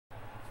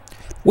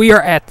We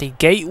are at the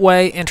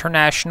Gateway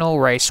International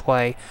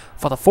Raceway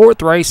for the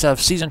fourth race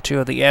of Season 2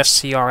 of the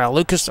SCRL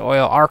Lucas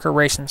Oil ARCA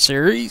Racing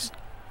Series.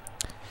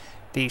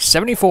 The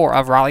 74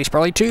 of Riley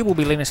Spurley 2 will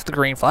be leading us to the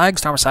green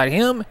flags. Time beside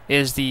him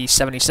is the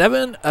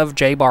 77 of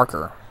Jay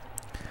Barker.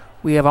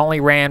 We have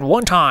only ran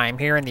one time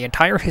here in the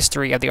entire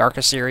history of the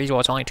ARCA series. Well,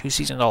 it's only 2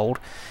 seasons old.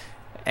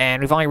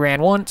 And we've only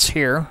ran once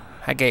here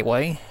at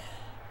Gateway.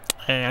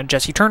 And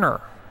Jesse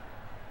Turner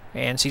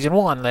in Season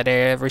 1 led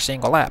every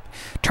single lap.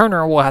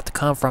 Turner will have to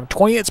come from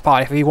 20th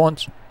spot if he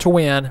wants to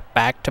win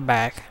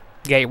back-to-back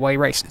Gateway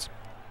races.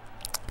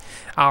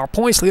 Our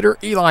points leader,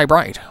 Eli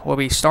Bright, will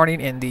be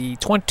starting in the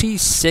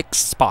 26th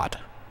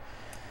spot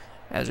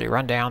as we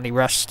run down the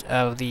rest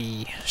of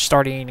the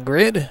starting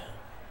grid.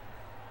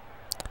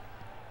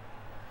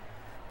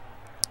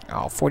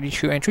 All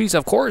 42 entries,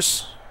 of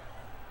course.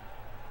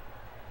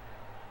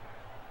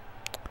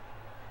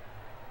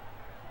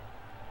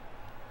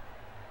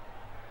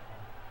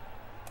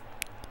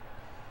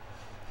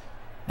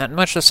 Not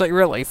much to say,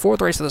 really.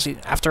 Fourth race of the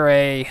season. After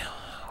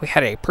we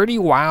had a pretty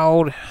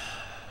wild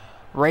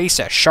race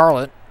at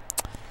Charlotte.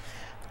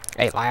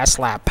 A last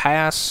lap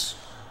pass.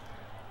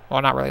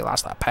 Well, not really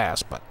last lap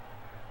pass, but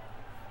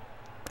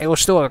it was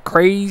still a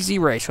crazy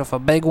race with a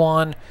big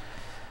one.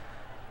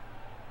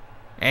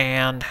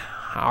 And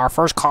our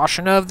first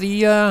caution of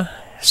the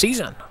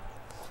season.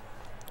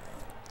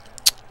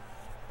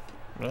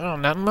 Well,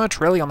 not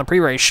much really on the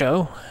pre-race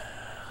show.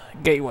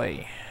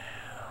 Gateway.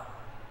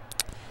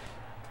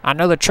 I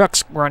know the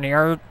trucks run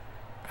here.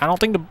 I don't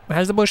think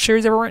has the Busch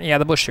Series ever run? Yeah,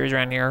 the Busch Series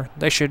ran here.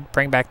 They should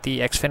bring back the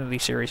Xfinity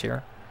Series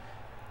here.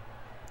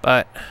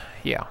 But,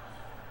 yeah.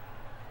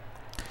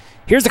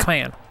 Here's the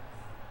command.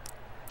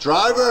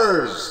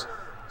 Drivers,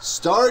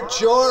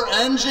 start your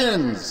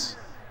engines.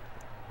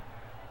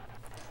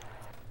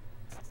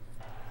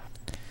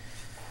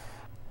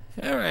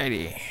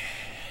 Alrighty.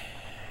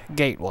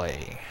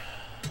 Gateway.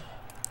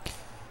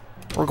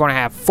 We're going to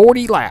have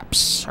 40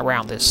 laps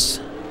around this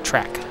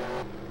track.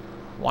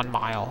 1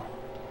 mile.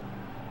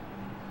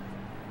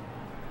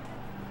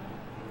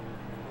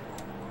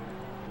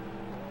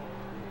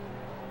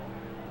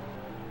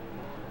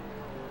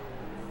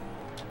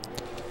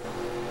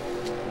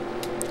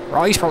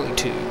 Riley Spurley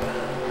Tube.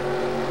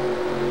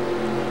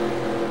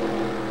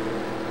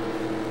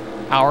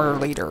 Our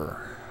leader.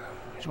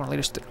 He's going to lead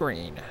us to the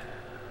green.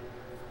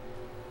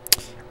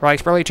 Riley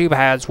Spurley Tube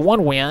has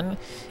 1 win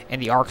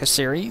in the ARCA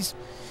series.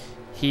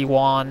 He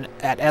won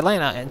at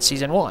Atlanta in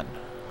Season 1.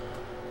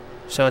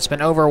 So it's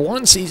been over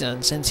 1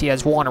 season since he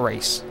has won a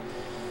race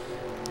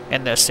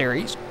in this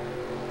series.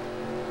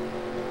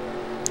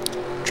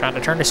 Trying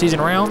to turn the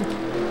season around.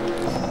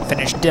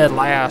 Finished dead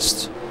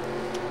last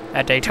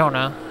at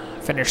Daytona.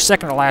 Finished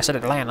second to last at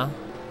Atlanta.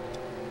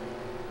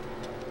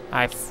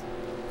 I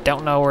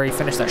don't know where he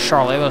finished at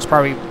Charlotte. It was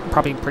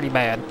probably pretty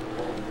bad.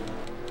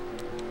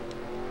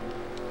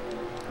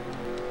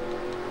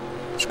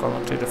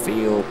 Scrolling through the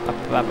field.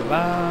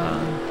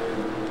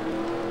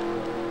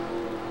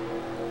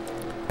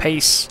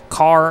 Pace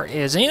car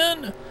is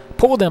in.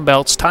 Pull them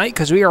belts tight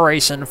because we are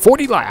racing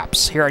 40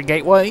 laps here at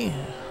Gateway.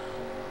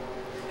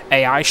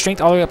 AI strength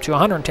all the way up to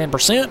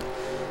 110%.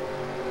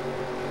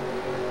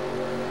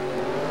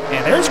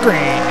 And there's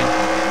green.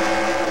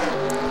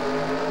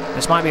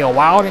 This might be a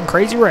wild and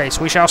crazy race.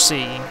 We shall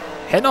see.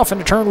 Heading off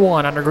into turn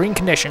 1 under green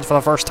conditions for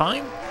the first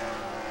time.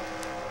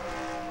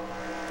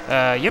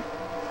 Yep.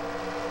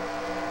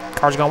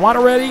 Car's going wide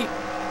already.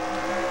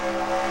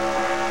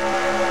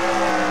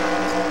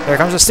 There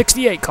comes a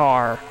 68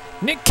 car.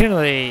 Nick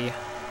Kennedy.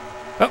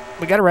 Oh,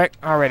 we got a wreck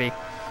already.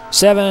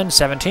 7,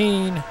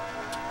 17.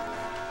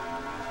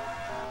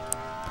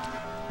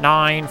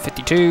 9,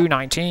 52,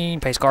 19.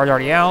 Pace car's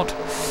already out.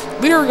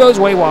 Leader goes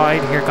way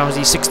wide. Here comes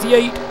the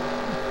 68.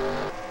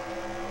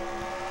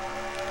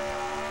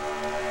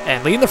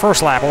 And leading the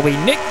first lap will be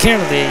Nick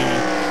Kennedy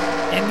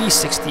in the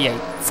 68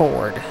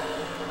 Ford.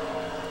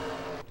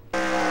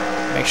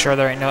 Make sure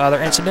there ain't no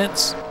other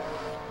incidents.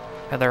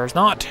 And there is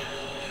not.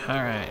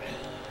 Alright.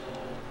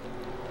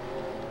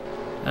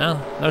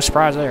 Well, no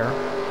surprise there.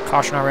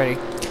 Caution already.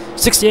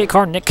 68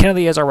 car, Nick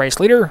Kennedy is our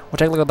race leader. We'll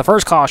take a look at the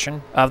first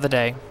caution of the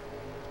day.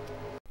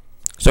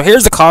 So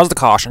here's the cause of the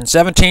caution.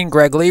 17,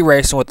 Greg Lee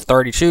racing with the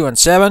 32 and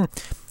 7.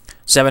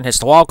 7 hits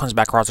the wall, comes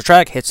back across the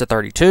track, hits the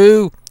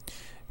 32,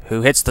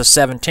 who hits the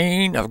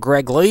 17 of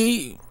Greg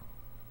Lee.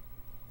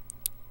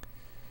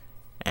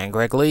 And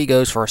Greg Lee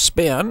goes for a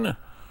spin.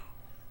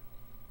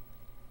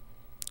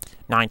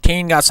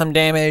 19 got some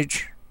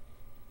damage.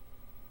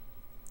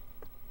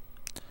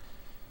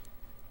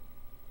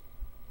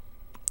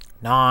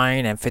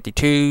 9 and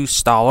 52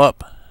 stall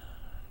up.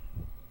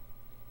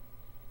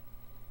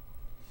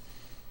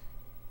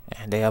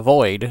 And they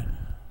avoid,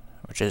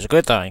 which is a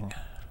good thing.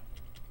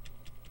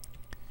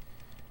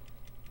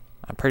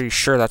 I'm pretty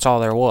sure that's all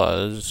there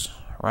was,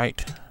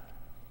 right?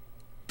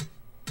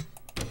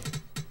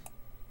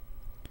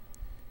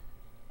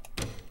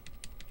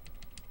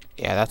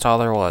 Yeah, that's all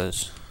there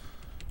was.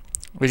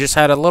 We just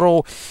had a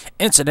little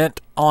incident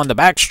on the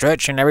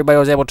backstretch, and everybody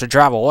was able to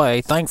drive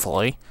away,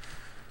 thankfully.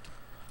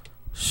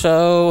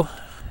 so,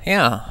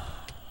 yeah.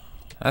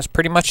 That's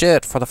pretty much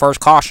it for the first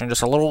caution.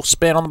 Just a little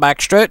spin on the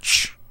back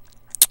stretch.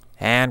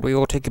 And we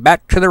will take you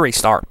back to the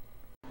restart.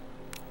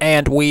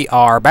 And we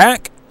are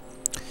back.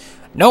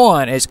 No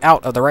one is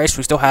out of the race.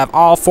 We still have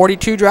all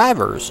 42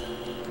 drivers,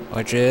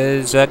 which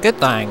is a good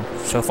thing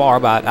so far,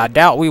 but I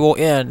doubt we will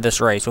end this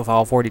race with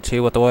all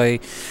 42 with the way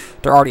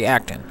they're already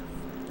acting.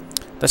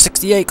 The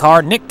 68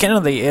 car, Nick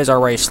Kennedy, is our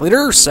race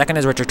leader. Second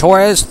is Richard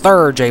Torres.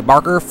 Third, Jay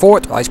Barker.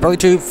 Fourth, Riley Spurley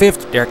 2.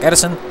 Fifth, Derek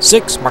Edison.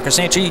 Sixth, Marcus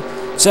Sanchi.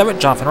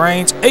 Seventh, Jonathan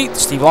Rains. Eighth,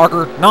 Steve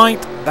Larker.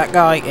 Ninth, that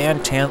guy. And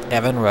 10th,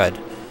 Evan Rudd.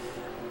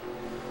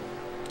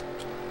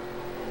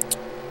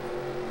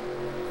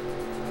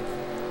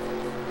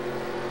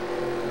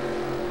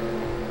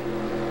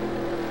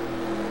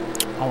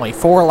 Only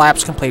 4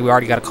 laps complete. We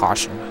already got a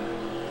caution.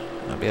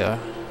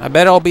 I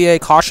bet it'll be a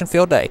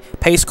caution-filled day.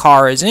 Pace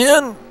car is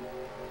in.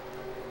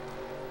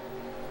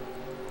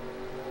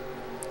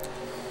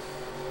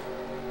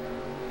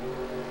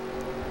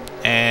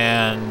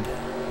 And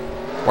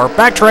we're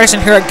back to racing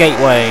here at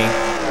Gateway.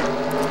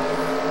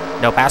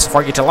 No pass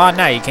before you get to the line.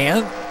 Now you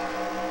can.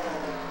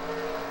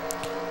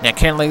 Nick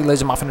Kennedy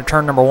leads him off into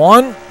turn number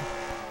 1.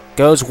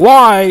 Goes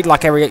wide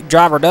like every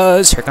driver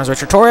does. Here comes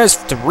Richard Torres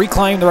to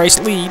reclaim the race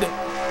lead.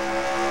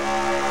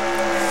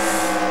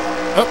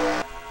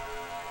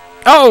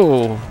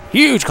 Oh,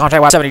 huge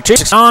contact by 72,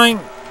 69.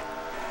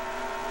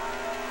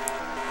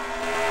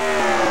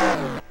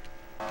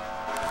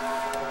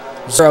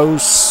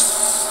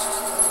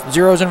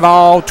 Zeros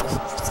involved,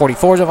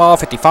 44's involved,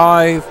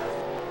 55,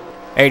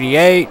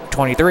 88,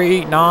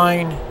 23,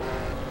 9.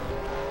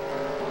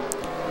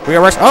 We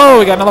got oh,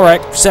 we got another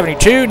wreck.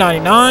 72,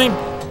 99.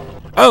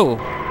 Oh,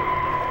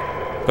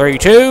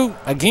 32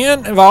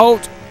 again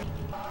involved.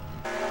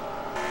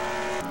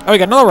 Oh, we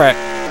got another wreck.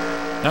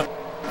 Nope.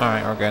 All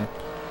right, we're good.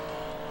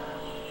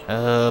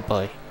 Oh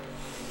boy.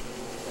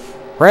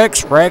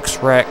 Rex.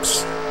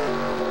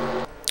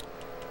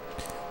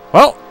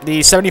 Well,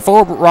 the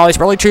 74 Raleigh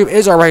Spurley Tube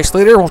is our race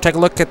leader. We'll take a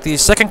look at the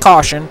second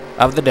caution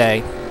of the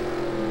day.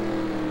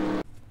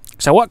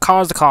 So what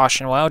caused the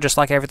caution? Well, just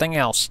like everything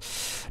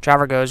else.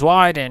 Driver goes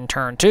wide in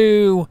turn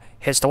 2,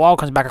 hits the wall,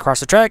 comes back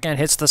across the track, and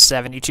hits the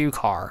 72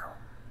 car.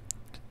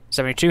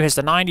 72 hits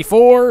the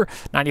 94.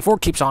 94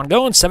 keeps on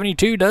going.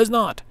 72 does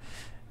not.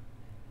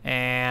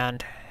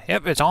 And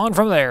yep, it's on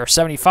from there.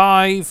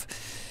 75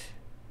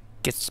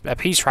 gets a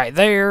piece right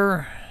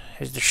there.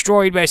 Is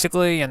destroyed,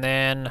 basically. And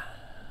then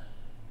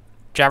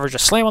driver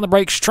just slam on the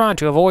brakes, trying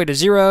to avoid a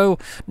 0.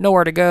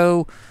 Nowhere to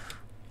go.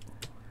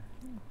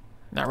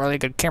 Not really a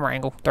good camera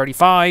angle.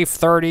 35,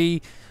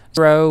 30,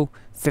 0,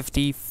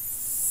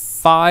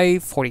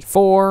 55,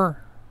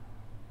 44.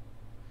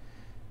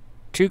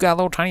 2 got a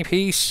little tiny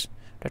piece.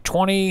 The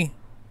 20.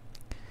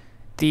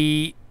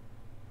 The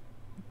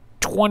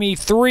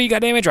 23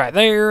 got damage right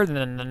there,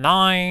 then the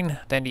 9,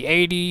 then the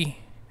 80.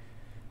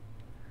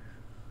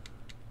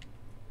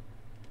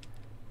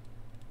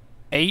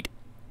 8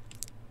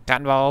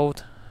 got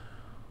involved.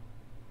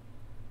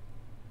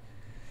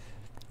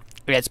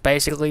 It's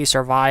basically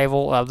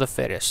survival of the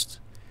fittest.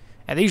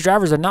 And these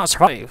drivers did not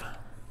survive.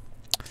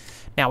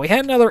 Now, we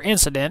had another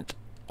incident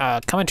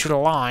coming to the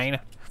line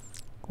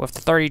with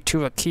the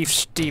 32 of Keith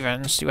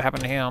Stevens. See what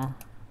happened to him.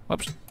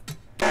 Whoops.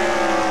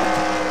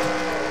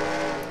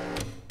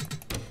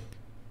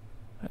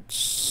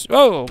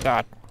 Oh,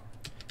 God.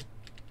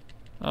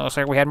 Oh, looks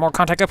like we had more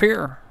contact up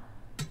here.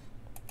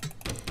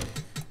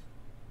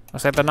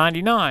 Looks like the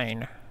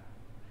 99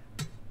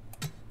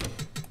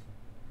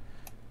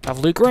 of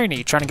Luke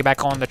Rainey trying to get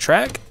back on the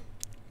track.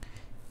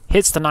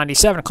 Hits the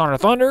 97 Connor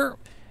Thunder.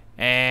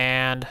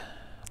 And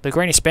Luke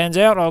Rainey spins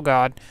out. Oh,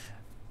 God.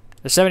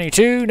 The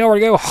 72, nowhere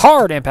to go.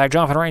 Hard impact.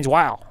 Jonathan Rains.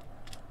 Wow.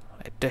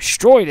 It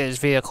destroyed his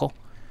vehicle.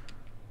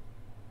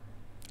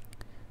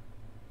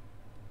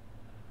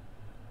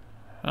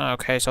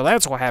 Okay, so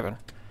that's what happened.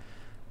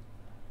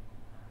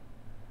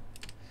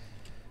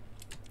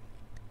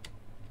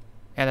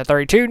 And the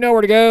 32, nowhere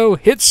to go.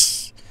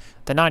 Hits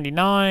the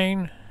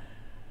 99.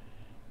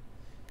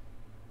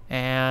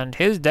 And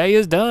his day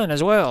is done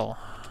as well.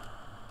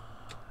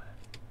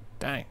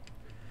 Dang.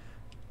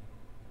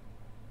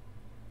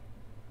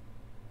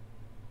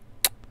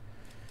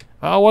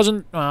 Well, it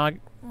wasn't... can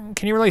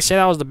you really say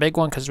that was the big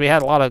one? Because we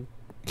had a lot of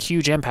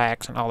huge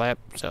impacts and all that,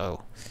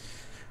 so...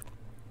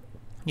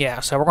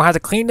 Yeah, so we're going to have to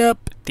clean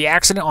up the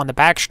accident on the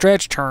back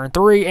stretch, turn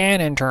 3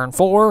 and in turn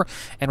 4.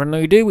 And when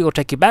we do, we will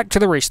take you back to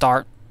the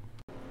restart.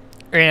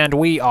 And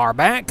we are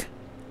back.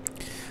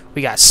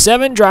 We got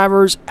 7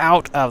 drivers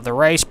out of the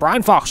race.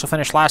 Brian Fox will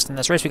finish last in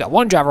this race. We got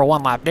 1 driver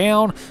 1 lap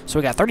down. So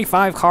we got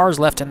 35 cars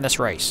left in this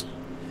race.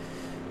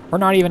 We're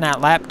not even at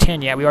lap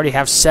 10 yet. We already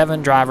have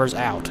 7 drivers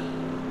out.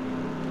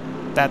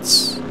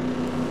 That's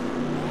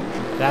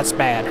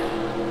bad.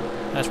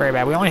 That's very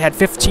bad. We only had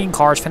 15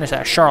 cars finish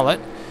at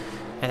Charlotte.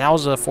 And that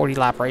was a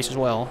 40-lap race as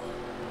well.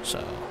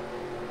 So,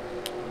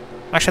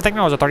 actually, I think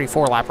that was a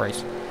 34-lap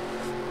race.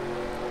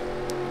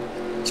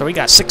 So we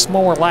got 6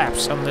 more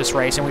laps on this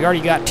race, and we already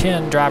got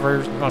 10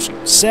 drivers,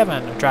 mostly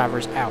 7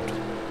 drivers out.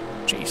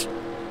 Jeez.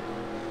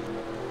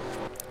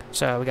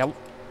 So we got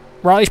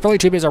Riley Spurley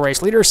Tube is our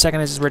race leader.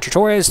 Second is Richard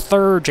Torres.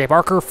 Third, Jay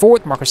Barker.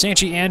 Fourth, Marcus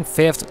Sanchi. And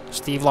fifth,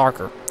 Steve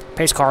Larker.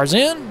 Pace car is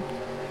in.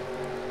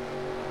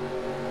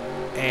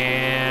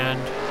 And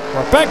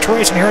we're back to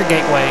racing here at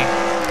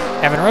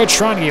Gateway. Evan Rhodes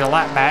trying to get a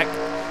lap back,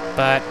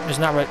 but it's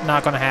not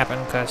going to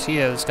happen because he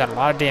has got a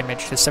lot of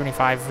damage to the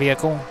 75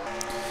 vehicle.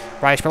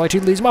 Riley Spurley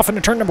Tube leads him off into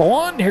turn number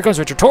 1. Here comes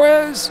Richard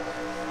Torres.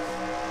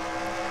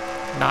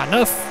 Not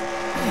enough.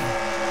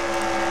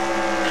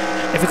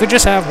 If we could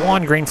just have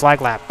one green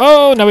flag lap.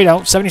 Oh, no we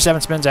don't.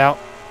 77 spins out.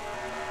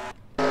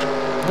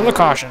 Another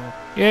caution.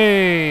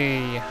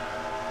 Yay.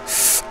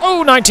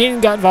 Oh, 19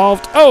 got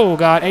involved. Oh,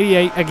 God.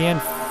 88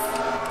 again.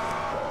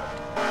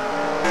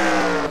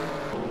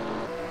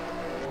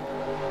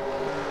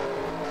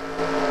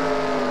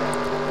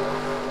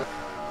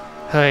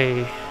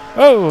 Hey.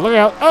 Oh, look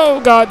out.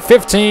 Oh, God.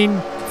 15.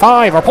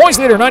 5. Our points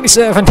leader,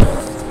 97.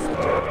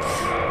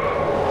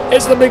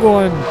 It's the big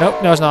one.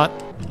 Nope, no, it's not.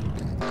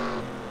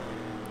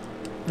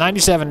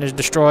 97 is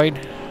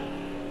destroyed.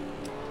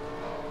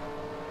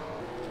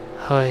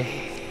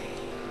 Hey.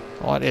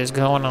 What is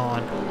going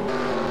on?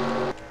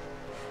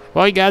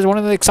 Well, you guys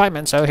wanted the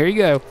excitement, so here you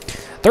go.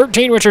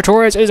 13, Richard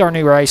Torres is our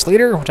new race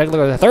leader. We'll take a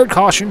look at the third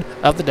caution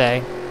of the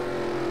day.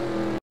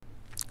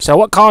 So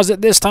what caused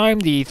it this time?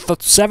 The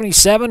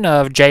 77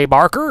 of Jay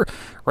Barker,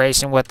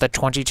 racing with the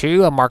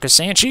 22 of Marcus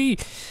Sanchi.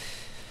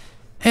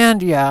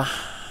 And, yeah,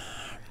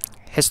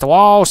 hits the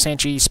wall.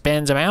 Sanchi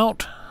spins him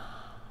out.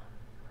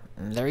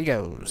 And there he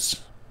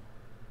goes.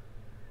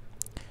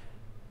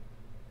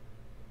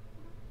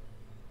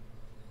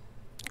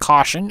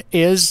 Caution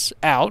is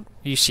out.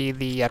 You see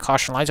the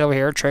caution lights over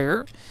here,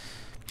 trigger.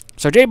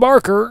 So Jay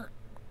Barker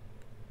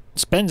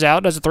spins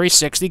out, does a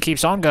 360,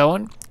 keeps on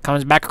going,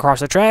 comes back across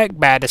the track.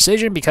 Bad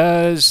decision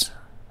because,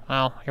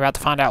 well, you're about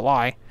to find out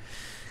why.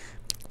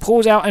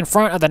 Pulls out in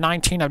front of the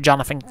 19 of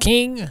Jonathan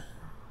King.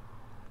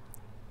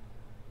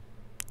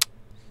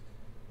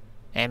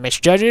 And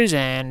misjudges,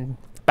 and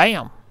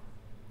bam.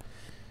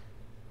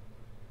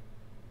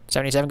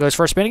 77 goes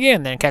for a spin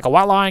again. Then Cackle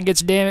White Line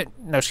gets damaged.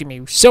 No, excuse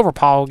me. Silver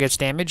Paul gets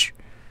damaged.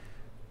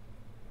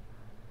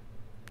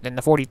 Then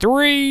the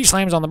 43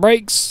 slams on the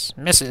brakes.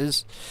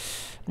 Misses.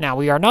 Now,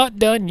 we are not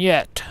done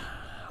yet,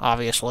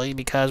 obviously,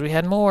 because we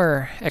had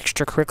more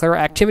extracurricular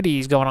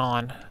activities going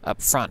on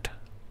up front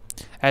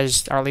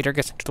as our leader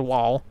gets into the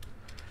wall.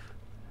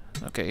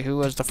 Okay, who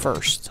was the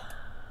first?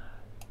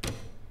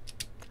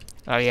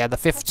 Oh, yeah, the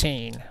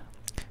 15.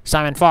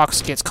 Simon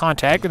Fox gets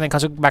contact and then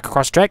comes back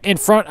across the track in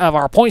front of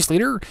our points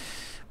leader.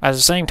 At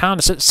the same time,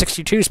 the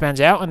 62 spins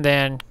out, and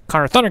then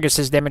Connor Thunder gets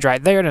his damage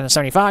right there. Then the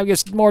 75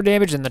 gets more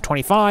damage, and the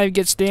 25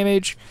 gets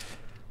damage.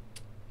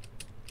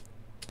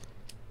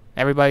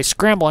 Everybody's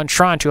scrambling,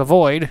 trying to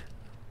avoid.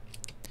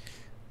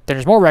 Then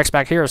there's more wrecks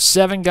back here.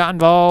 7 got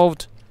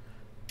involved.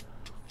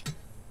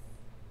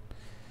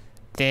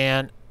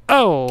 Then,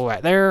 oh,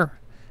 right there.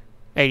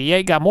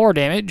 88 got more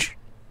damage.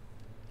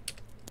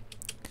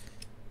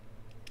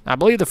 I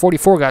believe the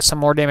 44 got some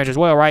more damage as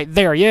well, right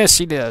there. Yes,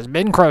 he does.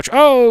 Ben Croach.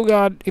 Oh,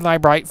 God. Eli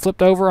Bright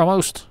flipped over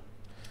almost.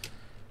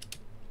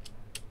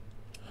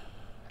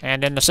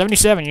 And then the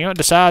 77, you know,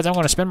 decides I'm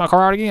going to spin my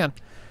car out again.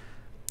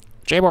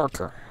 Jay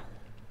Barker.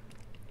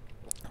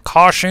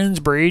 Cautions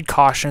breed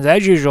cautions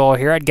as usual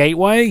here at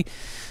Gateway.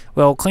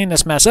 We'll clean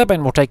this mess up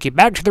and we'll take you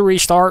back to the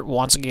restart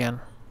once again.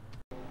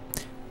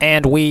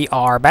 And we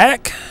are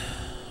back.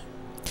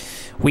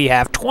 We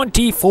have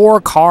 24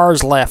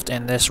 cars left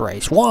in this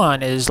race.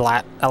 One is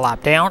a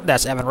lap down.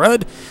 That's Evan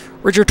Rudd.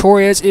 Richard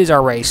Torres is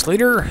our race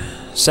leader.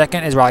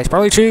 Second is Riley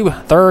Spurley Tube.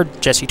 Third,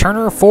 Jesse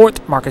Turner.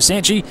 Fourth, Marcus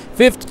Sanchi.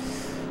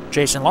 Fifth,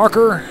 Jason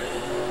Larker.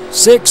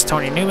 Sixth,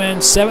 Tony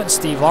Newman. Seventh,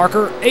 Steve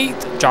Larker.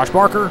 Eighth, Josh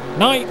Barker.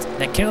 Ninth,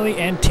 Nick Kennedy.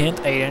 And 10th,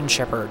 Aiden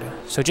Shepard.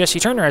 So Jesse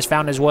Turner has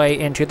found his way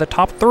into the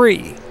top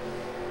 3.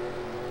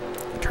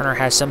 Turner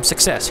has some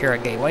success here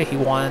at Gateway. He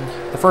won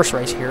the first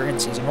race here in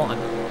Season 1.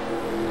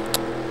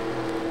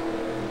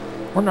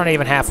 We're not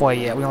even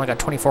halfway yet. We only got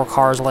 24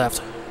 cars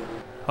left.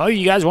 Oh,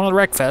 you guys wanted the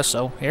Wreckfest,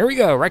 so here we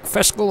go.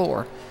 Wreckfest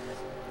galore.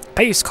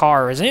 Pace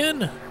car is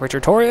in.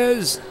 Richard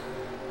Torres.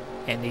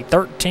 And the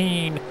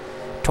 13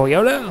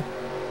 Toyota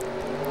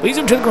leads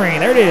him to the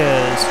green. There it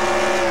is.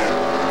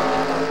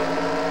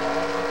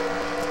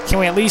 Can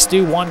we at least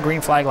do one green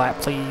flag lap,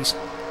 please?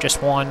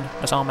 Just one.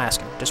 That's all I'm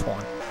asking. Just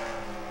one.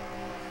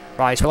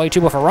 Riley Spurley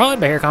Tube with a run,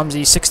 but here comes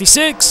the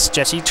 66.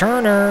 Jesse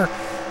Turner.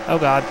 Oh,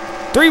 God.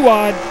 3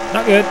 wide.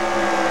 Not good.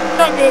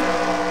 Not good.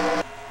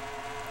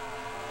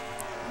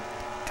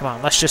 Come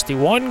on, let's just do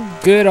one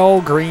good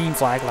old green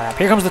flag lap.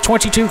 Here comes the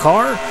 22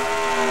 car.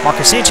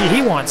 Marcus Sanchi,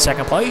 he won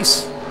second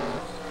place.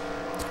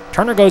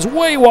 Turner goes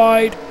way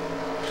wide.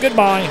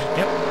 Goodbye.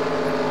 Yep.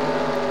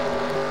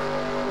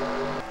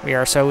 We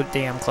are so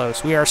damn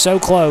close. We are so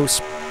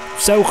close.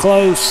 So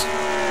close.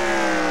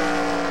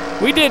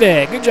 We did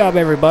it. Good job,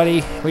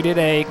 everybody. We did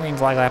a green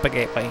flag lap at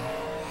Gateway.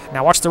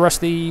 Now watch the rest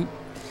of the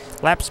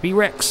laps be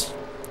wrecks.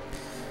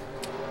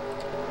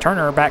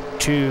 Turner back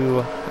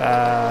to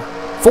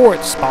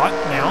 4th spot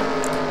now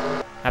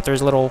after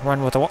his little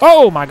run with the wall.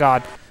 Oh, my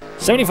God.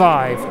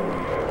 75.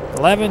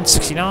 11,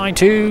 69,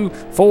 2,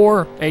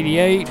 4,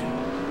 88.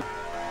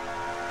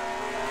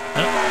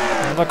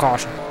 Another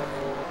caution.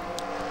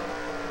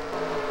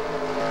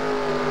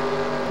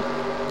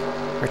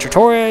 Richard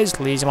Torres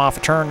leads him off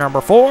at turn number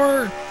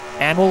 4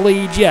 and will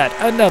lead yet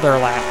another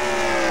lap.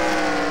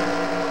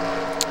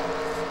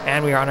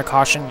 And we are under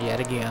caution yet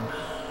again.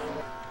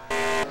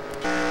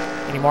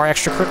 Any more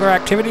extracurricular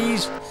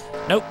activities?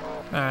 Nope.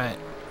 Alright.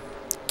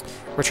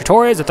 Richard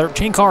Torres, the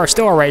 13 car, is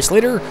still our race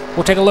leader.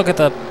 We'll take a look at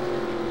the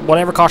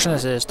whatever caution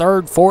this is.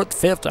 3rd, 4th,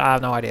 5th, I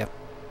have no idea.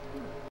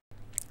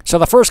 So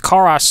the first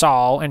car I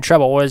saw in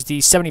trouble was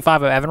the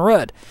 75 of Evan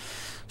Rudd.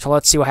 So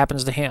let's see what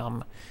happens to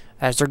him.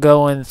 As they're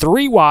going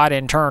 3 wide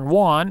in turn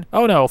 1.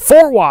 Oh no,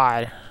 4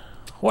 wide.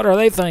 What are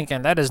they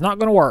thinking? That is not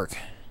going to work.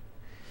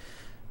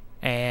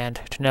 And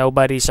to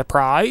nobody's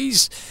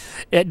surprise,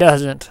 it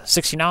doesn't.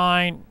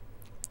 69,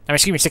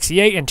 excuse me,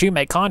 68 and 2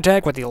 make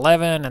contact with the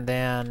 11, and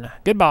then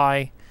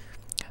goodbye.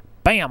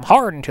 Bam,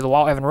 hard into the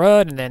wall, Evan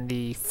Rudd, and then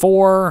the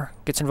 4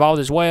 gets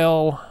involved as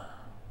well.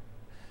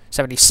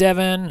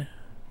 77.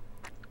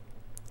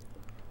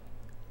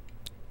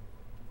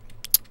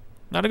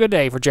 Not a good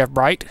day for Jeff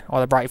Bright, or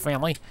the Bright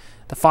family.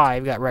 The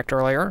 5 got wrecked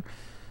earlier.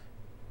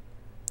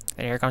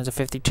 And here comes the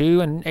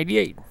 52 and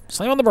 88.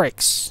 Slam on the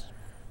brakes.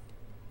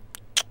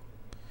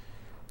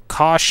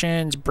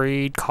 Cautions,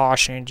 breed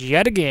cautions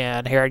yet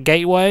again here at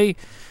Gateway.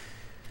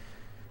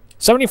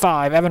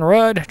 75, Evan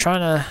Rudd trying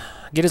to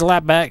get his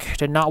lap back.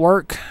 Did not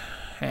work.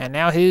 And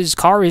now his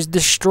car is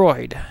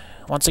destroyed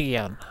once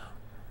again.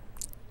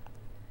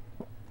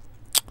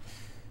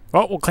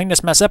 Well, we'll clean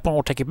this mess up and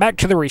we'll take you back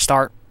to the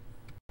restart.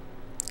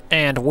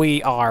 And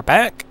we are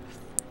back.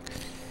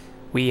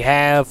 We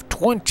have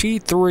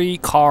 23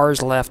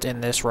 cars left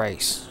in this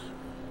race.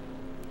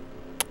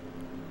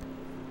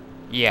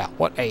 Yeah,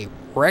 what a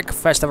wreck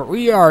festival.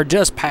 We are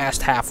just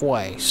past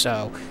halfway,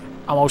 so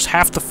almost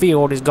half the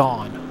field is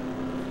gone.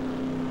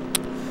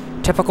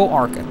 Typical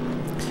ARCA.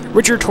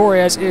 Richard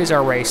Torres is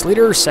our race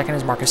leader. 2nd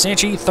is Marcus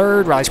Sanchi.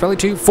 3rd, Riley Spelly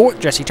 2. 4th,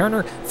 Jesse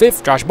Turner.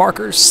 5th, Josh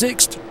Barker.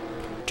 6th,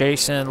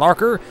 Jason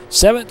Larker.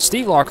 7th,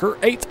 Steve Larker.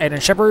 8th, Aiden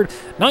Shepard.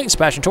 9th,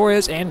 Sebastian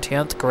Torres. And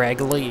 10th,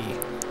 Greg Lee.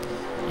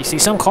 You see,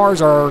 some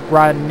cars are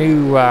riding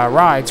new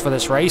rides for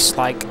this race,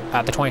 like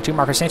the 22.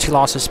 Marcus Sanchi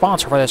lost his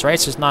sponsor for this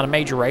race. It's not a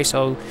major race,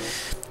 so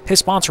his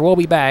sponsor will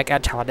be back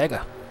at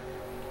Talladega.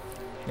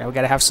 You know, we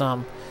got to have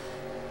some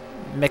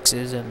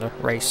mixes in the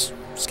race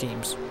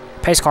schemes.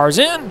 Pace car's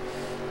in.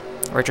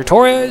 Richard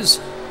Torres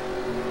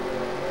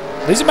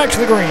leads it back to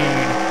the green.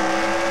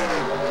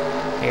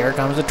 Here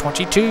comes the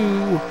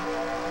 22.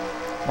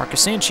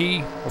 Marcus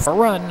Sanchi with a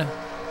run.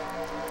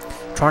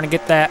 Trying to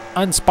get that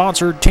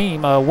unsponsored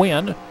team a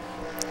win.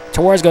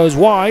 Torres goes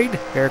wide.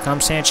 Here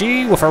comes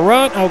Sanchi with a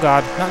run. Oh,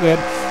 God. Not good.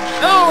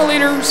 Oh,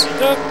 leaders.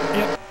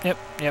 Yep.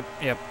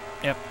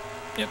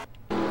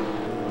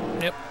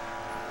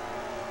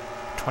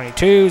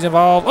 22's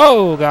involved.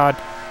 Oh, God.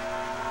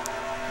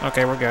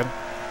 Okay, we're good.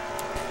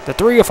 The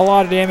 3 with a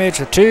lot of damage.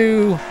 The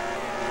 2.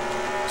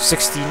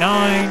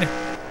 69.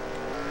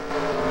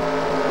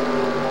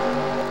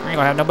 We're going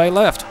to have nobody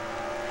left.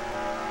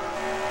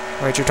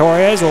 Richard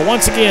Torres will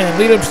once again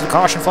lead him to the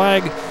caution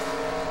flag.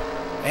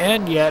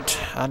 And yet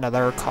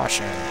another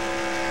caution.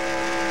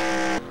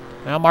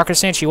 Well,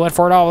 Marcus Sanchi went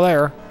for it all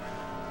there.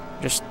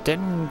 Just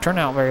didn't turn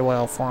out very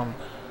well for him.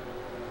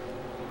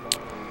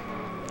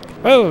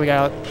 Oh, we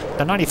got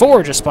the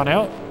 94 just spun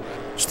out.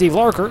 Steve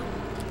Larker.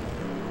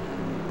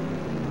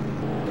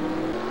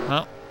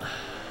 Well,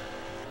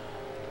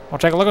 we'll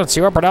take a look and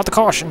see what brought out the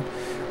caution.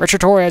 Richard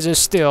Torres is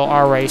still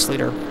our race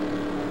leader.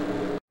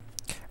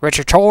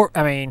 Marcus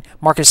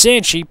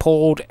Sanchi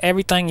pulled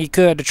everything he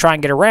could to try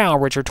and get around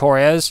Richard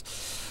Torres.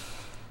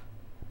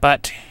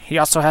 But he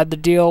also had to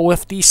deal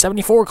with the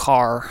 74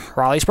 car,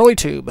 Riley Spurley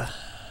Tube.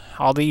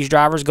 All these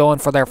drivers going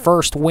for their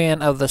first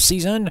win of the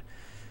season.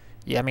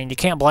 Yeah, I mean, you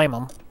can't blame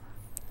them.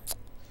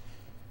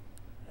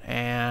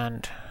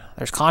 And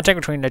there's contact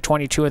between the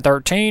 22 and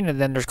 13,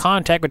 and then there's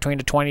contact between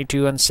the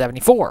 22 and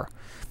 74,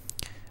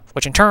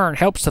 which in turn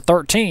helps the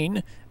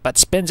 13, but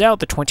spins out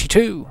the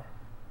 22.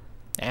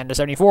 And the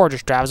 74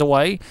 just drives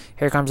away.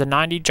 Here comes the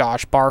 90,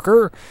 Josh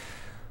Barker.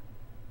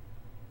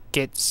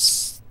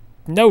 Gets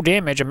no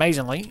damage,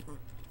 amazingly.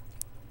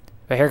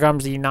 But here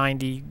comes the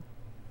 92,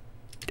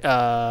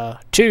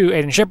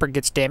 Aiden Shepard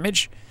gets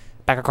damage.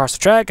 Back across the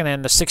track, and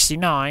then the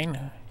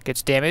 69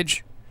 gets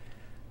damage.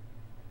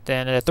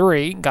 Then the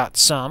 3 got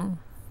some.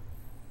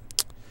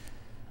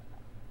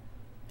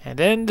 And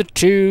then the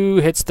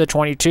 2 hits the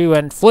 22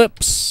 and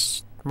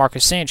flips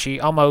Marcus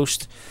Sanchi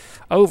almost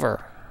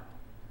over.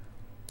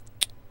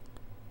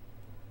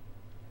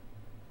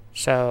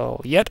 So,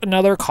 yet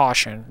another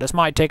caution. This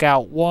might take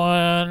out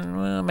 1,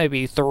 well,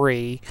 maybe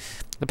 3,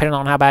 depending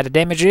on how bad the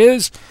damage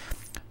is.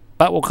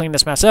 But we'll clean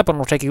this mess up, and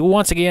we'll take you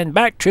once again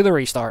back to the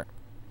restart.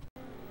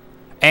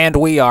 And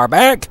we are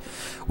back.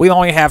 We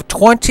only have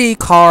 20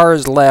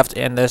 cars left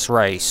in this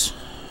race.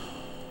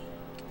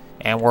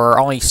 And we're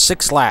only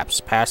 6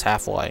 laps past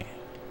halfway.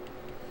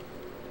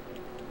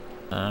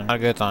 Not a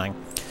good thing.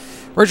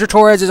 Richard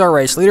Torres is our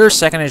race leader.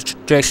 Second is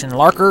Jason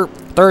Larker.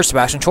 Third,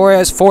 Sebastian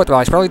Torres. Fourth,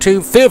 Riley Spurley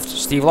 2. Fifth,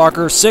 Steve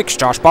Larker. Sixth,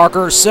 Josh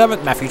Barker.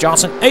 Seventh, Matthew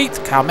Johnson.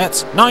 Eighth, Kyle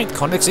Metz. Ninth,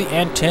 Cole Nixie.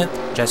 And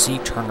 10th, Jesse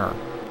Turner.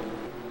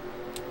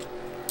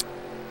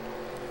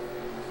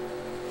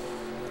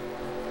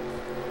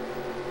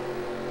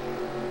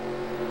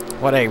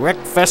 What a wreck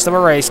fest of a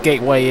race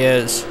Gateway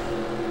is.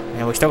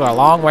 And we still got a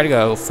long way to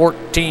go.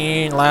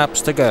 14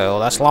 laps to go.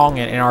 That's long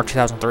in our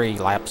 2003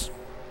 laps.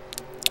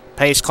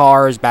 Pace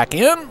car is back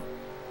in.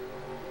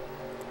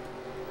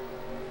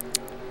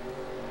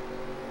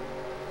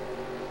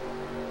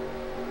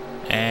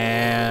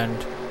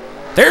 And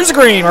there's the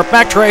green. We're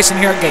back to racing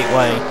here at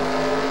Gateway.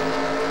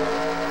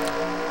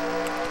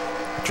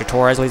 Richard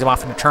Torres leads him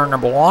off into turn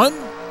number 1.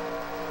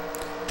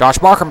 Josh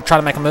Barker trying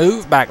to make a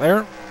move back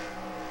there.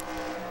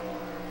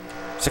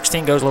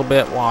 16 goes a little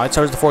bit wide.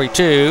 So does the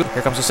 42.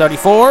 Here comes the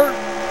 74.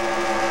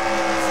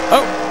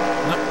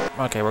 Oh,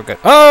 no. Okay, we're good.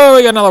 Oh,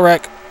 we got another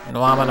wreck.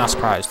 No, I'm not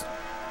surprised.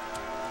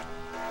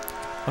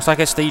 Looks like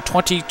it's the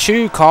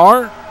 22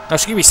 car. No,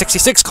 excuse me,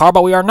 66 car,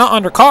 but we are not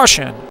under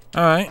caution.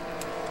 All right.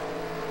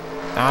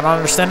 I don't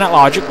understand that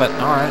logic, but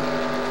all right.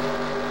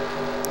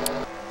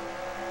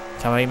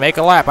 Can we make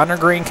a lap under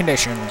green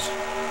conditions?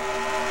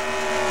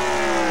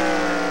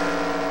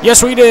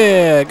 Yes, we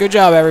did. Good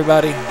job,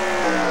 everybody.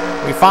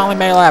 We finally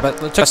made a lap. It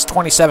took us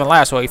 27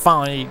 laps, so we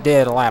finally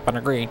did a lap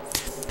under green.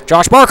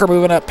 Josh Barker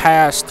moving up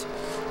past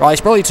Riley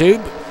Spurley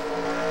Tube.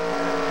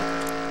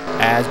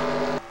 As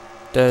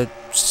the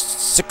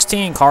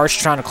 16 car is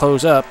trying to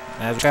close up.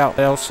 As what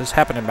else is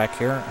happening back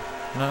here?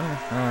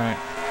 Nothing? Alright.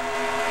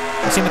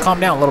 They seem to calm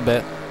down a little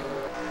bit.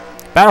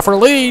 Battle for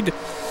the lead.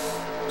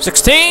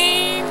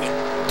 16.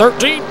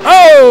 13.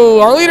 Oh!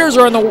 Our leaders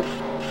are in the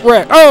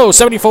wreck. Oh!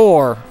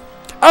 74.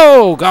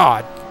 Oh,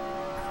 God.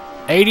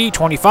 80,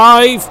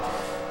 25,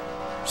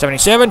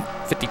 77,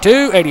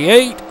 52,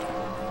 88,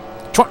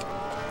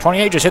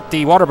 28 just hit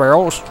the water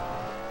barrels.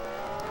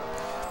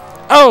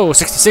 Oh,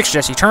 66,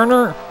 Jesse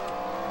Turner.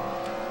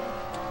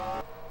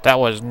 That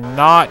was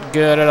not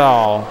good at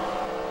all.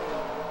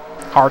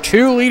 Our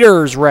 2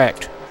 leaders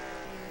wrecked.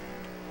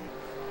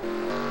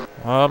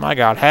 Oh my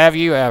God, have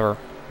you ever?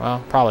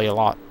 Well, probably a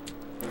lot.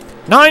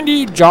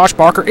 90, Josh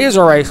Barker is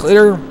our race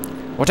leader.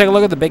 We'll take a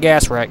look at the big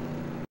ass wreck.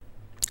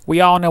 We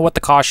all know what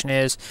the caution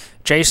is.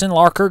 Jason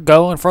Larker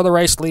going for the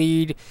race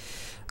lead.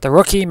 The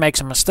rookie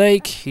makes a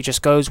mistake. He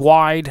just goes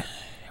wide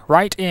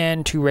right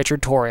into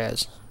Richard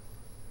Torres.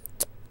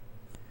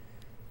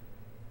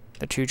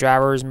 The 2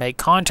 drivers make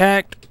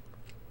contact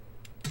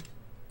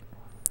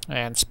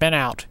and spin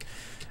out.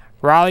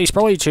 Riley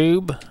Spurley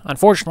Tube,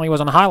 unfortunately, was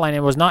on the high line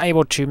and was not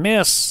able to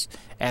miss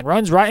and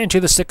runs right into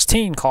the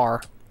 16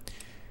 car.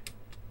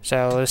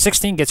 So the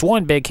 16 gets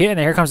 1 big hit, and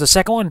then here comes the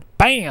second one.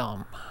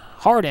 Bam!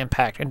 Hard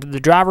impact into the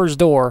driver's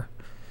door.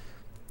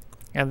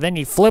 And then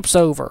he flips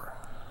over.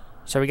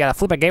 So we got a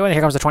flip at Gateway.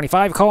 Here comes the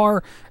 25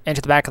 car.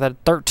 Into the back of the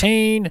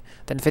 13.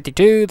 Then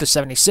 52, the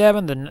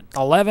 77, the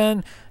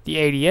 11, the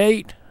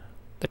 88,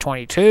 the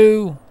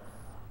 22.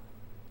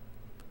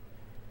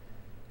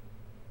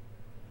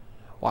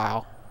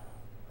 Wow.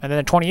 And then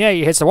the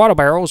 28 hits the water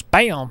barrels.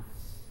 Bam!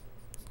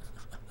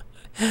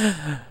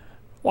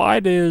 Why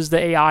does the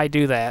AI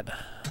do that?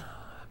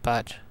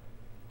 But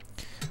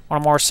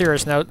on a more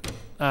serious note,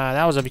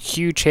 that was a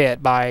huge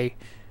hit by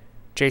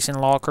Jason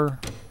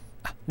Larker.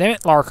 Damn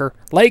it, Larker.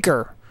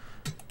 Laker.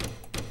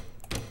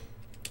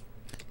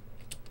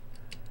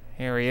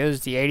 Here he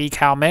is, the 80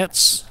 Kyle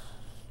Metz.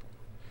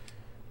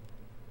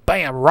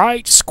 Bam,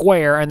 right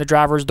square in the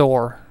driver's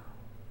door.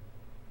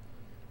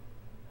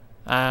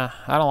 I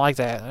don't like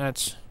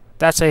that.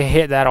 That's a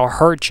hit that'll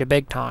hurt you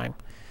big time.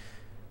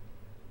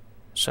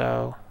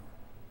 So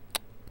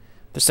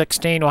the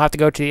 16 will have to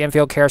go to the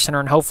infield care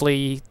center, and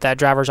hopefully that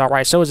driver's all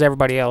right. So is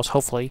everybody else,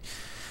 hopefully.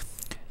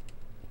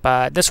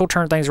 But this will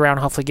turn things around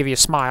and hopefully give you a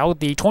smile.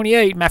 The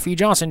 28, Matthew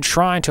Johnson,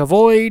 trying to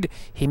avoid.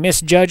 He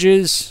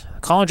misjudges.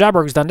 Colin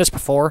Jobberg's done this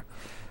before.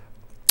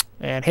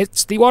 And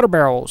hits the water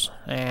barrels.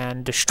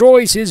 And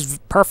destroys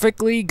his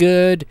perfectly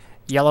good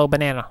yellow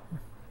banana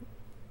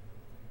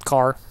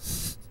car.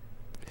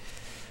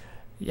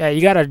 Yeah,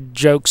 you gotta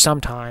joke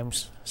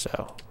sometimes.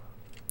 So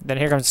then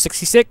here comes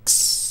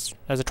 66.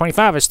 As a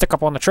 25 is stuck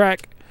up on the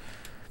track.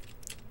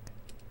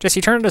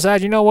 Jesse Turner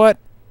decides, you know what?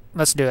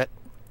 Let's do it.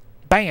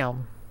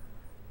 Bam.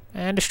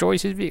 And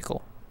destroys his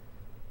vehicle.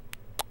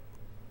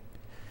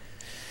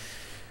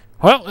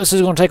 Well, this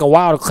is going to take a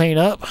while to clean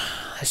up.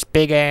 This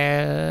big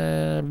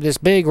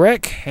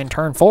wreck in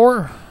turn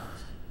 4.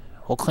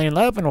 We'll clean it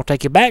up and we'll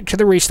take you back to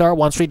the restart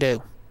once we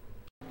do.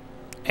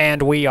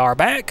 And we are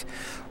back.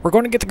 We're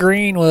going to get the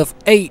green with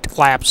 8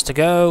 laps to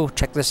go.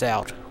 Check this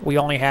out. We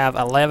only have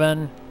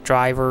 11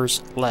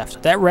 drivers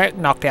left. That wreck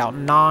knocked out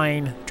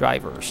 9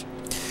 drivers.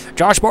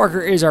 Josh Barker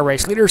is our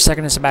race leader.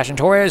 Second is Sebastian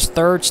Torres.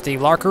 Third,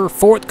 Steve Larker.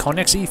 Fourth, Cole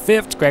Nixie.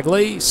 Fifth, Greg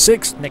Lee.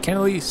 Sixth, Nick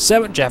Kennedy.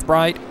 Seventh, Jeff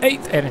Bright.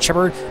 Eighth, Evan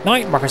Shepard.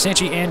 Ninth, Marcus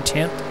Sanchi. And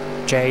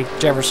 10th, Jay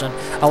Jefferson.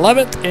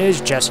 11th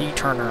is Jesse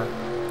Turner.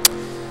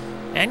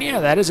 And yeah,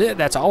 that is it.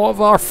 That's all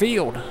of our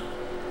field.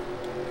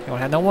 You'll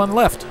have no one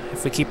left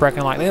if we keep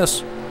wrecking like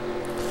this.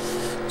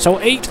 So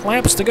 8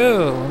 laps to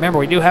go. Remember,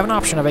 we do have an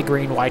option of a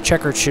green, white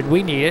checkered should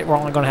we need it. We're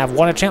only going to have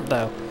 1 attempt,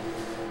 though.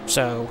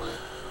 So,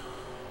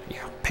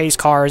 yeah. Pace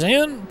car is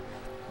in.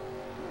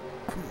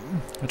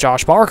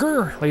 Josh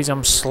Barker leads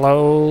them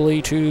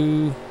slowly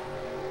to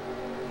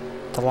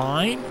the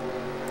line.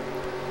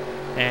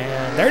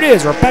 And there it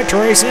is. We're back to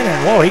racing.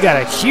 And, whoa, he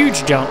got a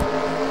huge jump.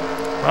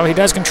 Well, he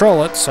does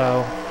control it,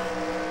 so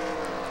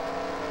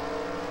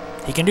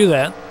he can do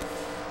that.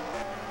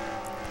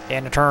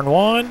 Into turn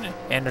 1.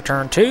 Into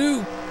turn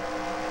 2.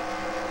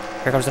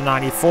 Here comes the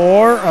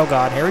 94. Oh,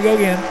 God. Here we go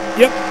again.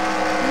 Yep.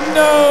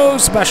 No!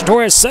 Sebastian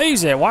Torres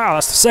saves it. Wow,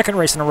 that's the 2nd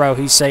race in a row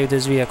he's saved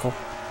his vehicle.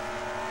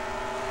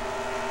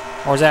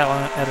 Or is that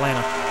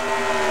Atlanta?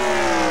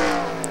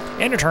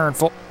 Into turn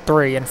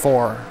 3 and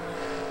 4.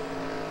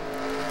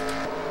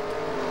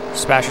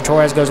 Sebastian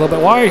Torres goes a little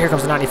bit wide. Here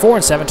comes the 94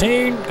 and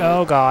 17.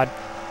 Oh, God.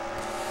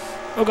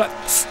 Oh, God.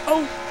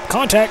 Oh,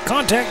 contact,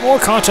 contact, more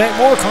contact,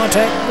 more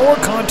contact, more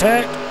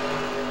contact.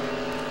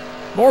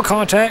 More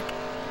contact.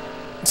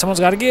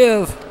 Someone's got to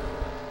give.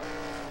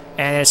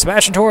 And it's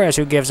Sebastian Torres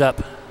who gives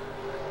up.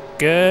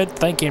 Good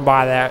thinking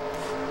by that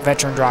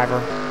veteran driver.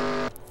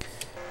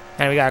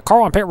 And we got a car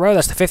on pit road.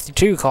 That's the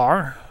 52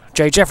 car.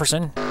 Jay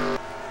Jefferson.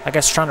 I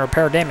guess trying to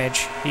repair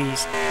damage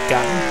he's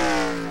gotten.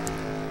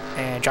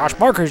 And Josh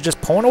Barker is just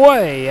pulling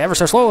away ever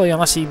so slowly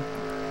unless he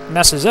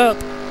messes up.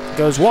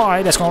 Goes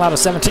wide. That's going to allow the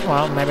 17.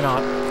 Well, maybe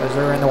not because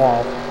they're in the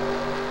wall.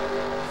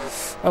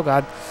 Oh,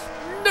 God.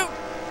 No.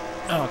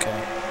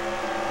 Okay.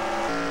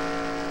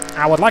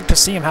 I would like to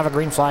see him have a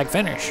green flag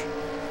finish.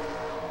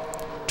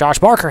 Josh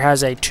Barker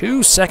has a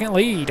 2-second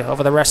lead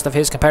over the rest of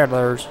his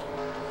competitors.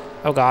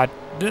 Oh, God.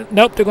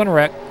 Nope, they're going to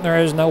wreck. There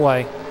is no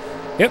way.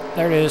 Yep,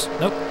 there it is.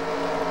 Nope.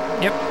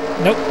 Yep.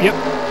 Nope.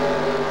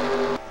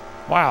 Yep.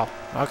 Wow.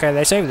 Okay,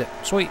 they saved it.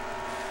 Sweet.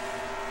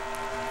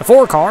 The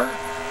 4 car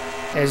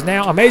is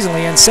now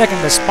amazingly in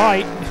 2nd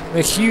despite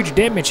the huge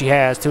damage he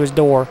has to his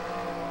door.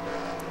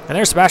 And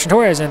there's Sebastian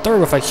Torres in 3rd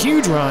with a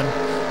huge run.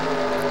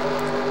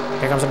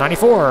 Here comes the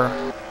 94.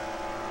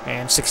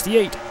 And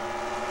 68.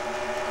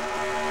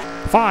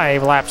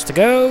 5 laps to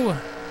go.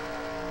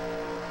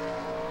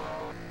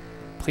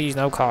 Please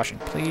no caution.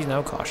 Please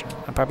no caution.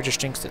 I probably just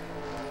jinxed it.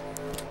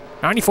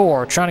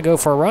 94 trying to go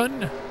for a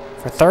run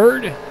for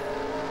 3rd.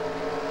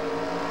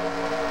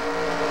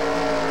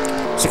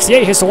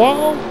 68 hits the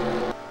wall.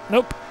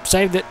 Nope.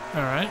 Saved it.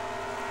 Alright.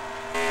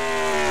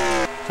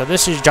 So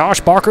this is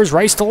Josh Barker's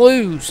race to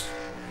lose.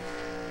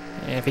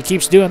 And if he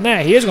keeps doing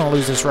that, he is going to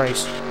lose this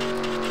race.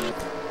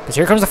 Because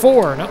here comes the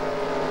 4. Nope.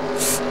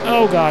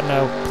 Oh, God,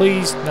 no.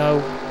 Please,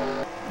 no.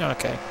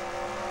 Okay.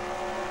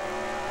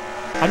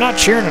 I'm not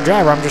cheering the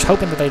driver. I'm just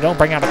hoping that they don't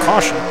bring out a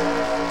caution.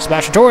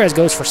 Sebastian Torres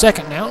goes for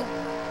 2nd now.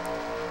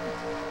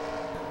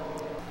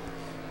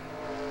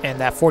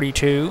 And that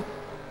 42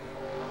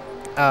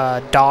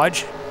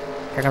 Dodge.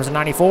 Here comes the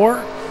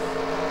 94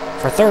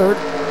 for 3rd.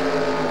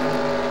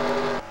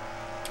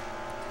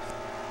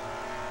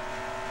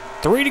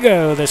 3 to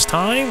go this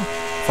time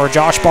for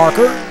Josh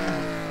Barker.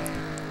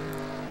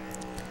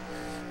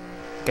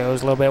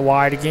 Goes a little bit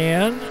wide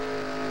again.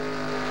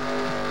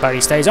 But he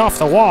stays off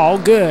the wall.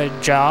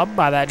 Good job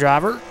by that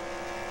driver.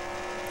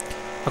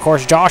 Of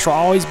course, Josh will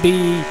always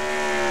be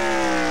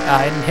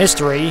in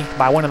history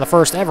by winning the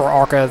first ever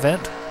ARCA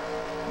event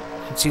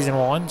in Season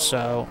 1.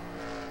 So,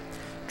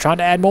 trying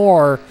to add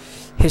more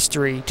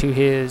history to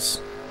his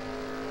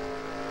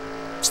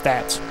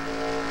stats.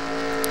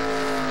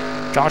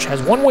 Josh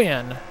has 1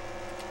 win.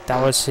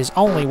 That was his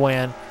only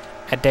win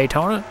at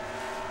Daytona.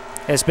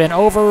 It's been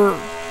over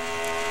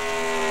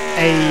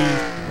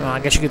I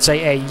guess you could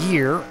say a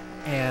year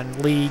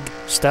and league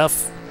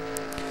stuff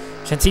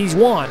since he's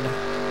won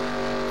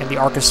in the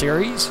ARCA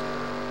series.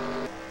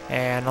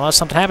 And unless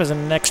something happens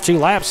in the next 2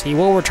 laps, he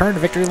will return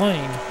to victory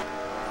lane.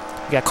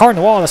 You got a car in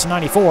the wall. That's a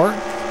 94.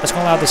 That's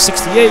going to allow the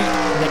 68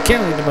 Nick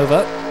Kennedy to move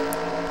up.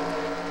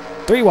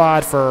 3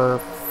 wide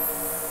for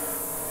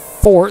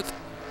 4th.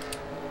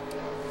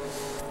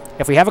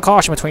 If we have a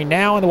caution between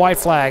now and the white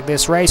flag,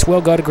 this race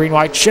will go to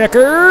green-white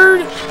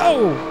checkered.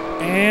 Oh,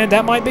 and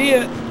that might be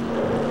it.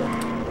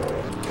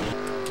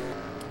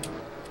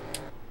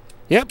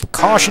 Yep,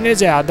 caution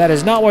is out. That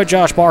is not what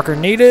Josh Barker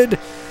needed.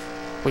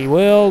 We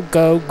will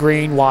go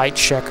green-white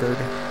checkered.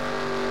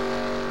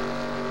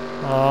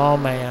 Oh,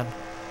 man.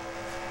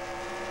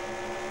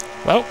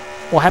 Well,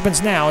 what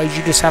happens now is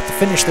you just have to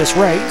finish this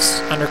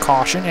race under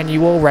caution, and you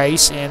will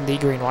race in the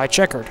green-white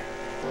checkered.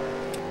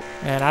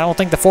 And I don't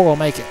think the 4 will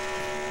make it.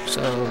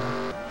 So,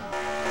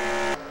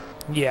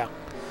 yeah.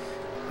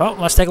 Well,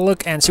 let's take a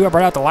look and see what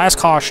brought out the last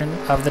caution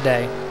of the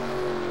day.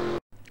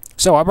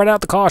 So I brought out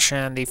the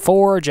caution. The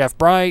 4, Jeff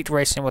Bright,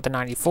 racing with the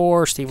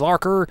 94, Steve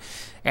Larker,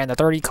 and the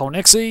 30, Cole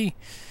Nixie.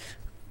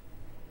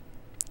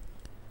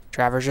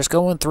 Driver's just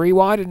going 3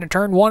 wide into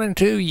turn 1 and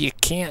 2. You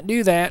can't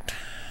do that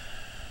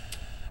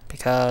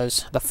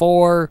because the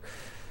 4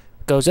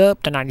 goes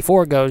up, the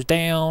 94 goes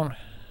down.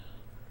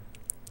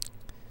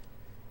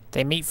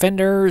 They meet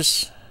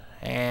fenders,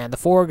 And the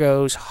 4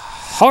 goes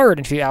hard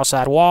into the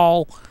outside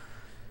wall.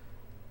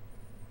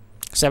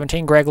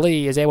 17, Greg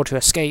Lee, is able to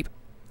escape.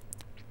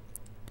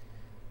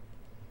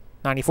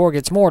 94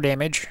 gets more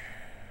damage.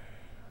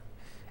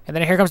 And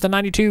then here comes the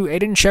 92,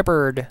 Aiden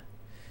Shepard.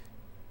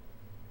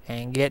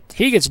 And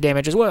he gets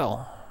damage as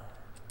well.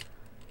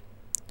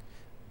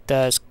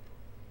 Does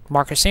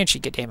Marcus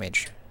Sanchi get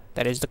damage?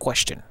 That is the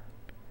question.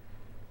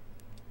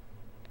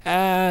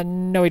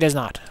 No, he does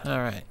not.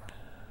 Alright.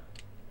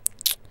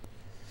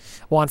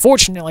 Well,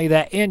 unfortunately,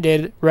 that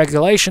ended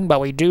regulation, but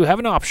we do have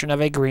an option of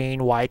a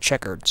green-white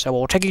checkered. So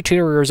we'll take you to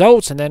the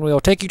results, and then we'll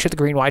take you to the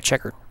green-white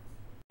checkered.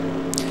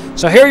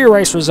 So here are your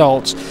race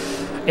results.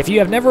 If you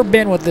have never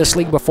been with this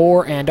league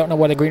before and don't know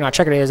what a green-white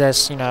checkered is,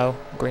 that's, you know,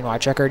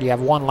 green-white checkered. You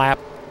have 1 lap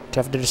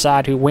to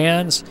decide who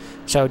wins.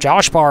 So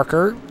Josh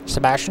Barker,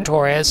 Sebastian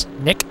Torres,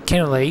 Nick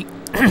Kennedy,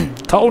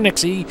 Cole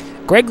Nixie,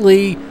 Greg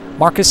Lee,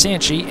 Marcus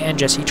Sanchi, and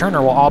Jesse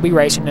Turner will all be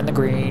racing in the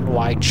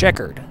green-white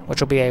checkered,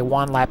 which will be a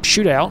 1-lap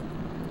shootout.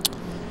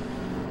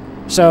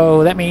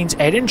 So that means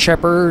Aiden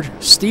Shepard,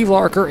 Steve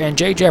Larker, and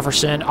Jay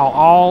Jefferson will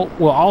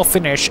all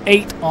finish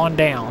 8th on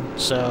down.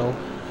 So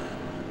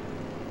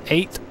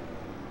 8th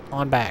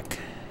on back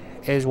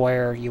is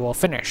where you will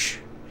finish.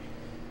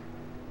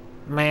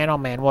 Man, oh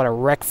man, what a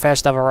wreck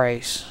fest of a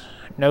race.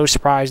 No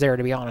surprise there,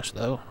 to be honest,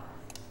 though.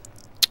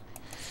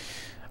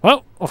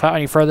 Well, without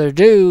any further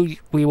ado,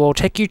 we will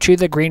take you to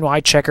the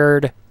green-white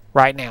checkered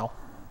right now.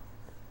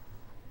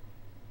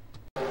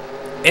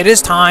 It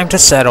is time to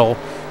settle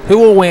who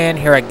will win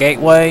here at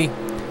Gateway.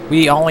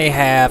 We only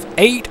have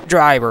 8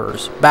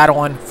 drivers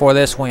battling for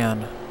this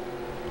win.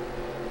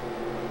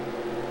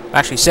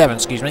 Actually, 7,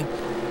 excuse me.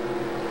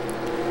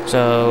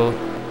 So,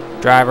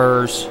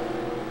 drivers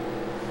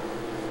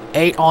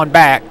 8 on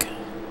back.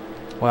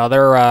 Well,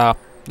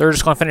 they're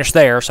just going to finish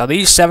there. So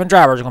these 7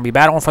 drivers are going to be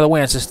battling for the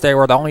win since they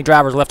were the only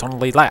drivers left on the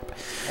lead lap.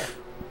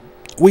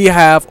 We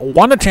have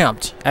 1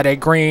 attempt at a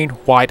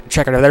green-white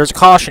checkered. If there's a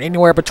caution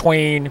anywhere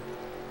between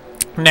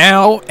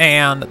now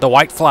and the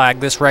white flag,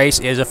 this race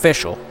is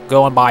official,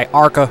 going by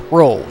ARCA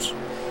rules.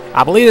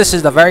 I believe this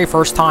is the very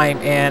first time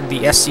in the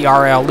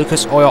SCRL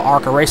Lucas Oil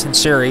ARCA Racing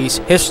Series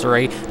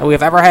history that we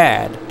have ever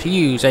had to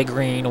use a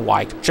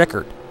green-white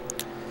checkered.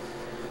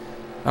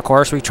 Of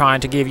course, we're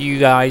trying to give you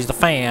guys, the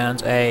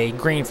fans, a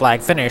green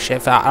flag finish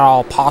if at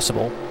all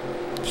possible.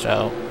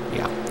 So,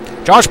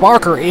 yeah. Josh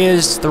Barker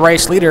is the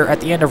race leader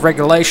at the end of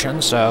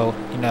regulation, so,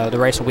 you know, the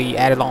race will be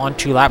added on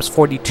 2 laps,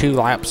 42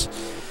 laps.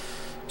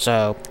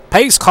 So,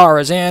 pace car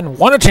is in,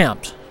 1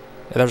 attempt.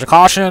 If there's a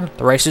caution,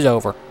 the race is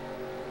over.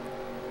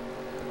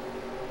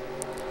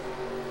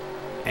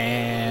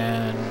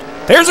 And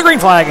there's the green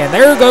flag, and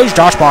there goes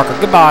Josh Barker.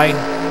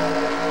 Goodbye.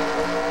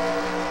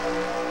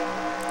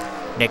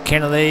 Nick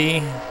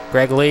Kennedy,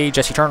 Greg Lee,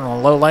 Jesse Turner on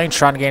the low lanes,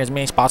 trying to gain as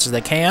many spots as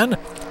they can.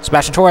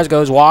 Sebastian Torres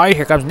goes wide.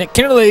 Here comes Nick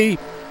Kennedy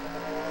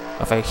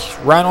with a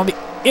run on the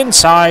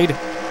inside.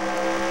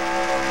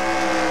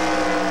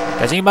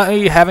 Does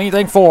anybody have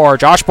anything for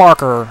Josh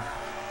Barker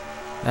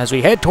as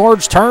we head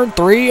towards turn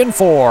 3 and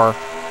 4?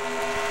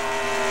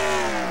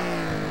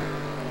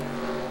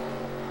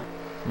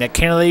 Nick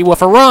Kennedy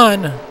with a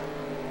run.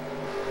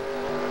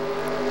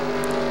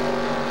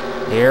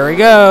 Here we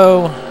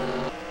go.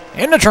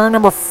 Into turn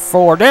number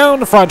 4, down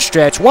the front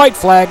stretch. White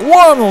flag,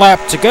 1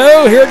 lap to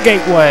go here at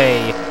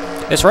Gateway.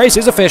 This race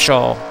is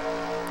official.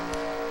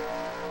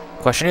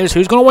 Question is,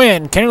 who's going to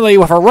win? Kennedy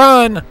with a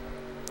run.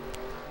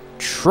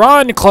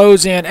 Trying to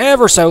close in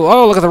ever so.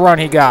 Oh, look at the run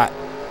he got.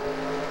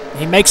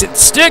 He makes it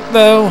stick,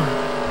 though.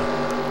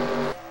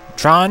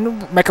 Trying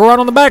to make a run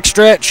on the back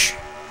stretch.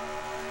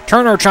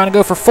 Turner trying to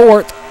go for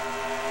 4th.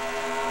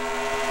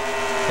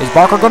 Is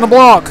Barker going to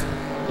block?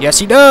 Yes,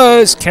 he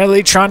does.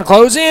 Kennedy trying to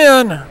close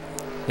in.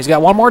 He's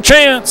got 1 more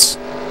chance.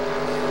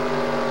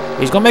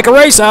 He's going to make a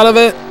race out of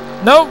it.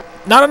 Nope,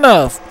 not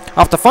enough.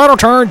 Off the final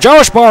turn,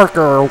 Josh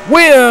Barker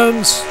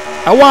wins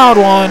a wild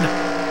one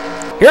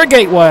here at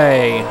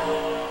Gateway.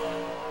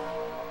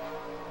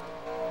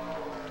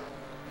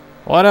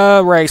 What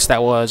a race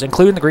that was,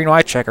 including the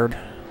green-white checkered.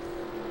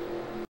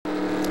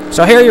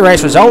 So here are your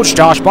race results.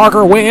 Josh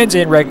Barker wins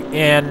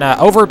in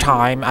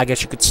overtime, I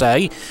guess you could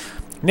say.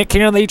 Nick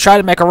Kennedy tried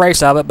to make a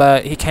race of it,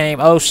 but he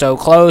came oh so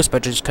close,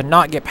 but just could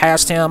not get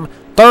past him.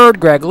 3rd,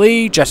 Greg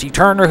Lee. Jesse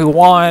Turner, who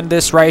won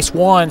this race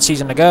 1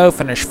 season ago,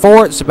 finished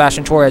 4th.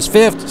 Sebastian Torres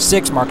 5th.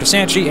 6th, Marcus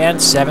Sanchi, and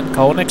 7th,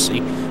 Cole Nixie.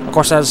 Of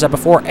course, as I said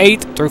before,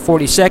 8th through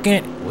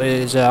 42nd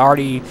was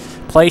already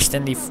placed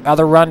in the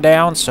other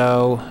rundown,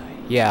 so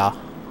yeah.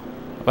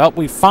 Well,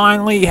 we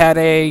finally had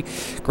a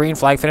green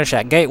flag finish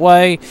at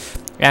Gateway,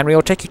 and we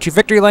will take you to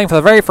victory lane for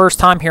the very first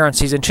time here in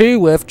Season 2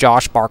 with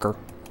Josh Barker.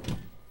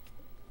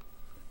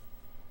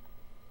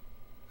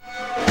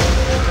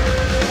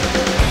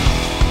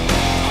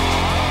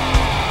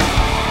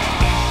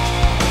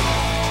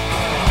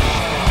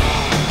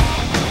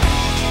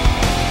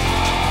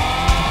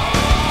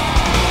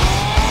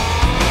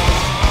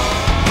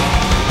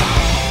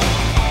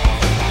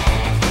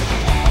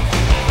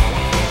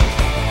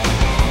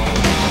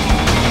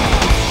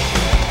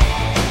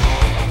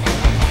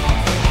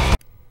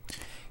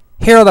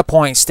 Here are the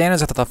point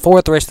standings after the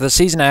 4th race of the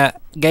season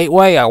at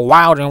Gateway. A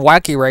wild and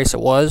wacky race it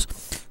was.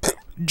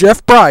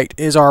 Jeff Bright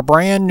is our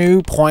brand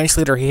new points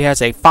leader. He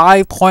has a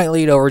 5-point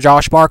lead over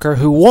Josh Barker,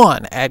 who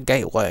won at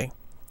Gateway.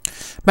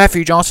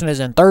 Matthew Johnson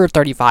is in 3rd,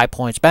 35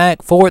 points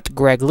back. 4th,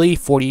 Greg Lee,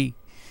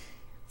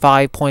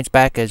 45 points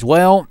back as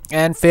well.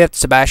 And 5th,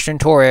 Sebastian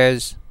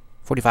Torres,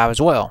 45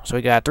 as well. So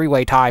we got a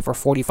 3-way tie for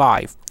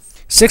 45.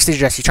 6th is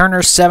Jesse Turner,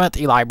 7th,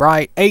 Eli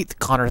Bright, 8th,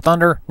 Connor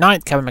Thunder,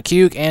 9th, Kevin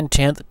McHugh, and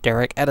 10th,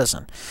 Derek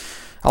Edison.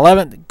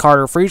 11th,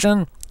 Carter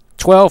Friesen,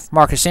 12th,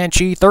 Marcus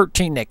Sanchi,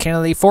 13th, Nick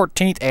Kennedy,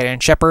 14th,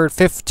 Aiden Shepard,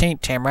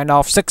 15th, Tam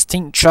Randolph,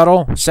 16th,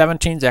 Shuttle,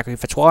 17th, Zachary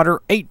Fitzwater,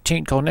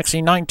 18th, Cole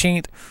Nixie,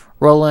 19th,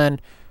 Roland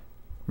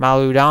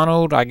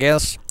Maludano, I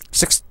guess,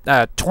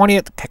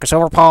 20th, Kekis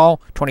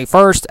Overpaul,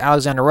 21st,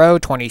 Alexander Rowe,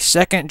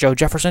 22nd, Joe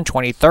Jefferson,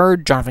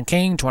 23rd, Jonathan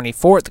King,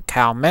 24th,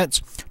 Kyle Metz,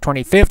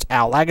 25th,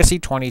 Al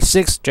Lagacy,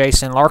 26th,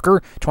 Jason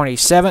Larker,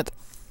 27th,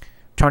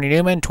 Tony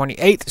Newman,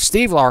 28th,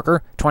 Steve Larker,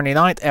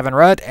 29th, Evan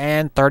Rudd,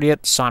 and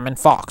 30th, Simon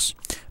Fox.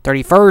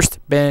 31st,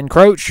 Ben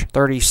Croach,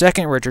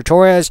 32nd, Richard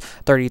Torres,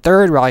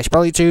 33rd, Riley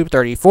Spurley-Tube,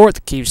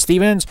 34th, Keith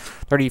Stevens,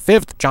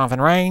 35th,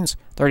 Jonathan Rains,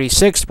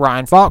 36th,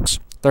 Brian Fox,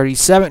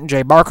 37th,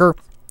 Jay Barker,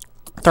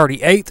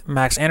 38th,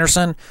 Max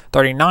Anderson,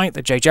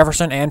 39th, Jay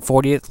Jefferson, and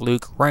 40th,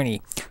 Luke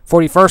Rainey.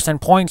 41st in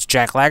points,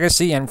 Jack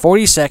Lagacy, and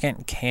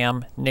 42nd,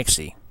 Cam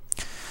Nixie.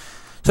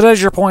 So that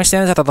is your point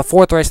standings after the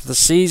 4th race of the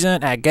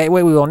season at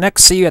Gateway. We will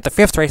next see you at the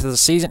 5th race of the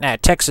season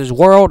at Texas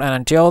World, and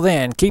until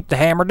then, keep the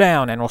hammer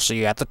down, and we'll see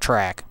you at the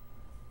track.